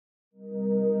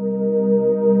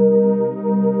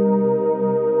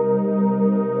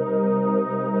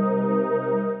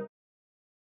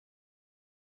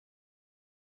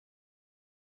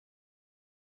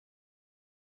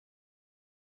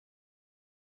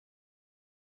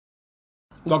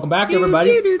Welcome back,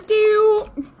 everybody.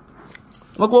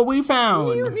 Look what we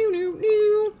found.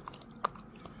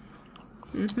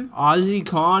 Ozzy,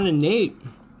 Con, and Nate.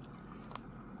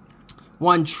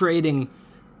 One trading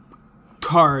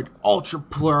card, Ultra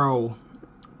Pro.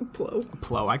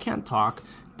 Plo, I can't talk.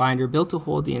 Binder built to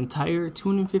hold the entire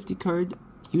 250 card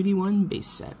UD1 base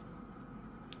set.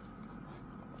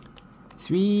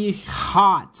 3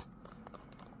 hot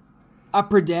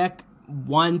Upper Deck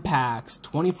 1 packs,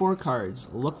 24 cards.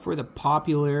 Look for the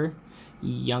popular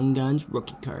Young Guns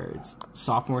rookie cards.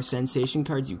 Sophomore sensation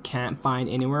cards you can't find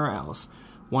anywhere else.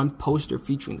 1 poster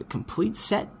featuring the complete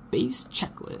set base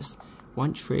checklist.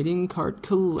 1 trading card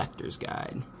collector's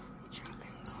guide.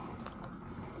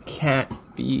 Can't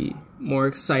be more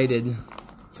excited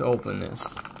to open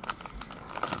this.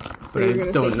 But I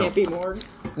don't know. Can't be more.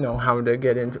 Know how to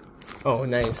get into. Oh,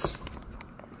 nice.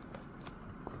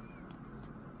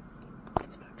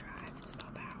 It's about drive. It's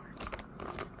about power.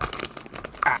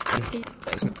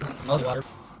 Thanks. Water.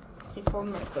 He's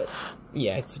holding my foot.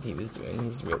 Yeah, that's what he was doing.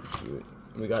 He's really cute.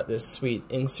 We got this sweet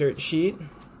insert sheet.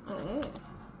 Oh. In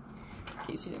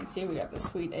case you didn't see, we got this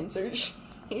sweet insert sheet.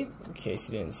 In case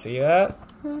you didn't see that.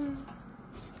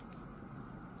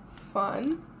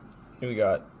 Fun. We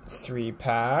got 3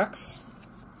 packs.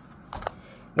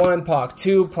 1 pack,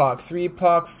 2 pack, 3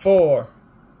 pack, 4.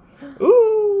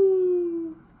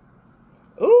 Ooh!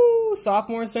 Ooh!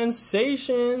 Sophomore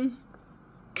sensation!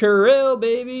 Kirill,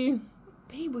 baby!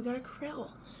 Babe, we got a krill.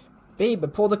 Babe, I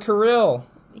pulled a Kirill.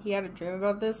 He had a dream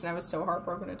about this, and I was so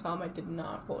heartbroken to tell him I did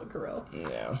not pull a krill.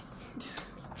 Yeah.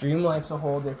 Dream life's a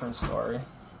whole different story.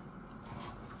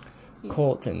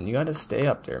 Colton, you gotta stay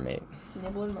up there, mate.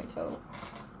 Nibbling my toe.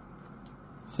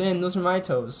 Finn, those are my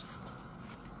toes.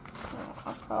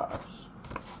 Oh, gosh.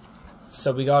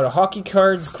 So we got a hockey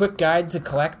cards quick guide to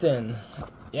collecting.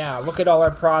 Yeah, look at all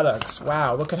our products.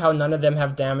 Wow, look at how none of them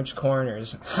have damaged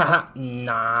corners. Haha,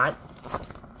 not.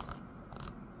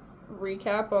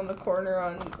 Recap on the corner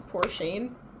on poor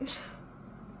Shane.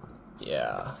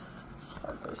 Yeah.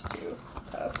 Parker's too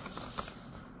tough.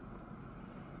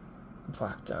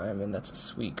 Black Diamond, that's a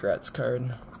sweet Gretz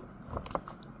card.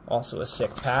 Also a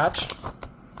sick patch.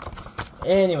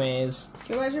 Anyways.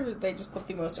 Can you imagine if they just put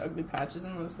the most ugly patches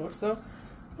in those books, though?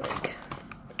 Like...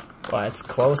 Well, it's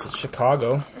close. It's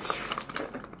Chicago.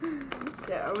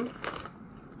 Damn.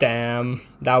 Damn.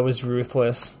 That was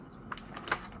ruthless.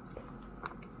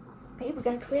 Hey, we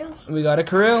got a krill. We got a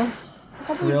Kirill.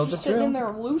 Kirill just sitting in there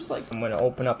loose like... I'm going to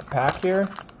open up the pack here.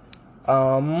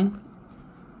 Am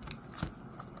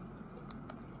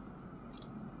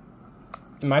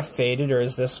I faded, or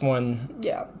is this one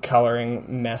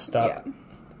coloring messed up? Yeah.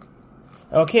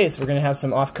 Okay, so we're going to have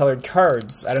some off-colored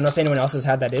cards. I don't know if anyone else has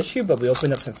had that issue, but we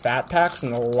opened up some fat packs,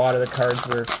 and a lot of the cards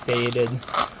were faded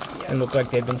and looked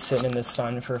like they'd been sitting in the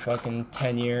sun for fucking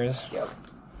 10 years. Yep.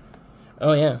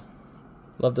 Oh, yeah.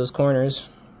 Love those corners.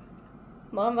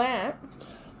 Love that.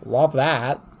 Love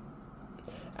that.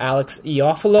 Alex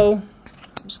Iafalo.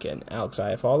 Just kidding. Alex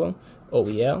Iafalo.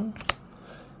 OEL.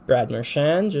 Brad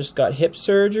Marchand just got hip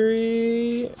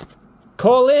surgery.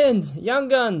 Cole Lind, Young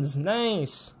Guns,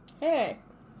 nice. Hey.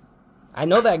 I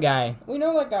know that guy. We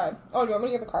know that guy. Oh, do you want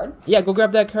me to get the card? Yeah, go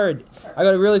grab that card. I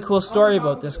got a really cool story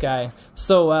about this guy.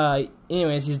 So,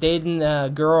 anyways, he's dating a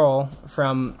girl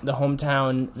from the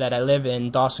hometown that I live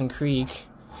in, Dawson Creek,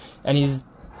 and he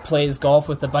plays golf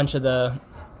with a bunch of the,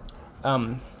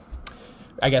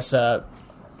 I guess,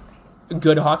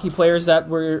 good hockey players that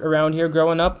were around here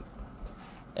growing up.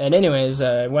 And anyways,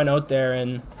 I went out there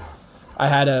and I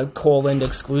had a Cole Lind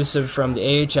exclusive from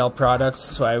the AHL products,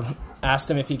 so I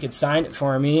asked him if he could sign it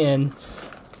for me, and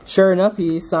sure enough,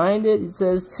 he signed it. It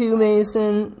says, "To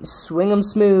Mason, swing 'em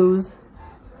smooth,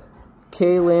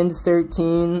 K. Lind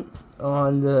 13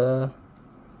 on the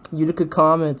Utica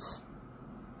Comets."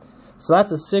 So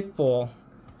that's a sick pull.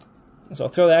 So I'll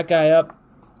throw that guy up.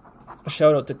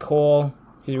 Shout out to Cole.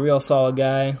 He's a real solid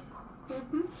guy.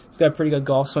 He's got a pretty good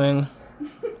golf swing.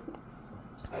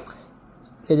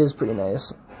 It is pretty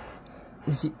nice.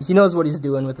 He knows what he's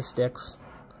doing with the sticks.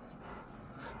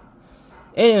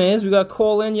 Anyways, we got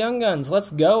Cole and Young Guns. Let's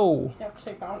go. You have to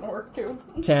take that one to work, too.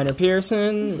 Tanner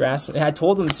Pearson. Rasmus. I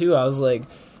told him, too. I was like,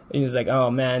 he was like, oh,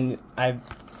 man, I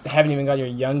haven't even got your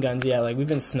Young Guns yet. Like, we've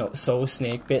been so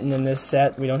snake bitten in this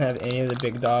set. We don't have any of the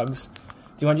big dogs. Do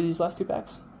you want to do these last 2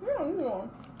 packs? Yeah, I'll do one.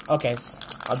 Okay,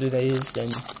 I'll do these, then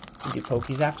you do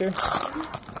pokies after.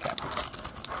 Okay.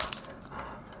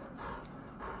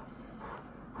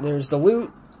 There's the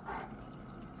loot.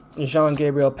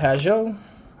 Jean-Gabriel Pajot,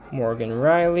 Morgan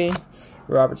Riley,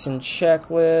 Robertson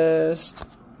checklist.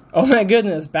 Oh my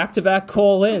goodness, back-to-back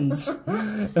Cole Linds.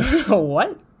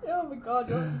 What? Oh my god,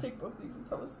 you have to take both these and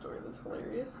tell the story. That's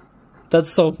hilarious. That's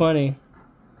so funny.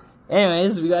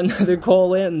 Anyways, we got another Cole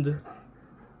Lind.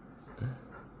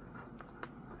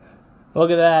 Look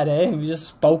at that, eh? We just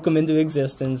spoke them into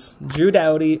existence. Drew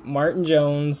Doughty, Martin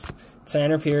Jones,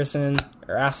 Tanner Pearson,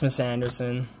 Erasmus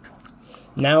Anderson.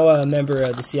 Now a member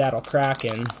of the Seattle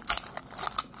Kraken.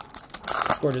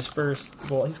 Scored his first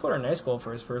goal. He scored a nice goal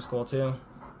for his first goal, too.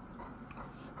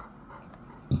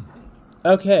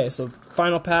 Okay, so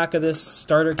final pack of this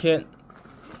starter kit.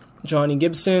 Johnny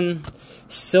Gibson,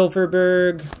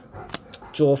 Silverberg,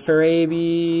 Joel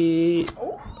Faraby,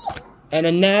 and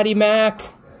a Natty Mac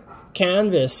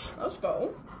canvas. Let's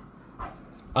go.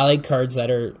 I like cards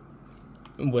that are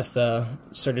with sort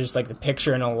of just like the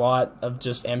picture and a lot of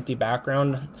just empty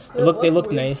background. They look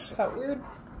weird? nice. Cut weird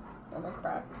on the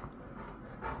crack.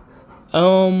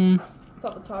 I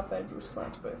thought the top edge was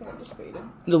slanted, but I think I just faded.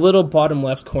 The little bottom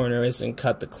left corner isn't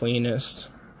cut the cleanest.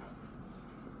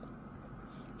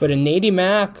 But a Natty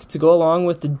Mac to go along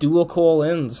with the dual Cole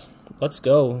Linds. Let's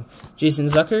go. Jason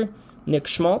Zucker, Nick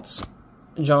Schmaltz,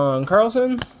 John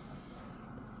Carlson.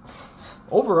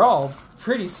 Overall,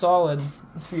 pretty solid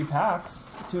 3 packs.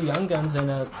 2 young guns and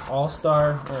an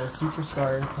all-star or a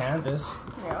superstar canvas.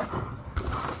 Yeah.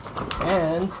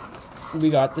 And we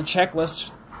got the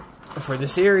checklist for the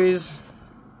series.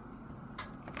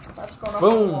 That's going up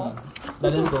Boom! on the wall.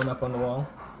 That is going up on the wall.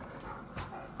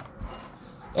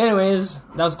 Anyways,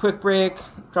 that was a quick break.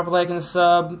 Drop a like and a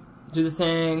sub. Do the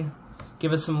thing.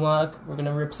 Give us some luck. We're going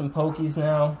to rip some pokies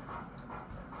now.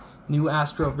 New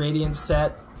Astro Radiant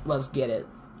set. Let's get it.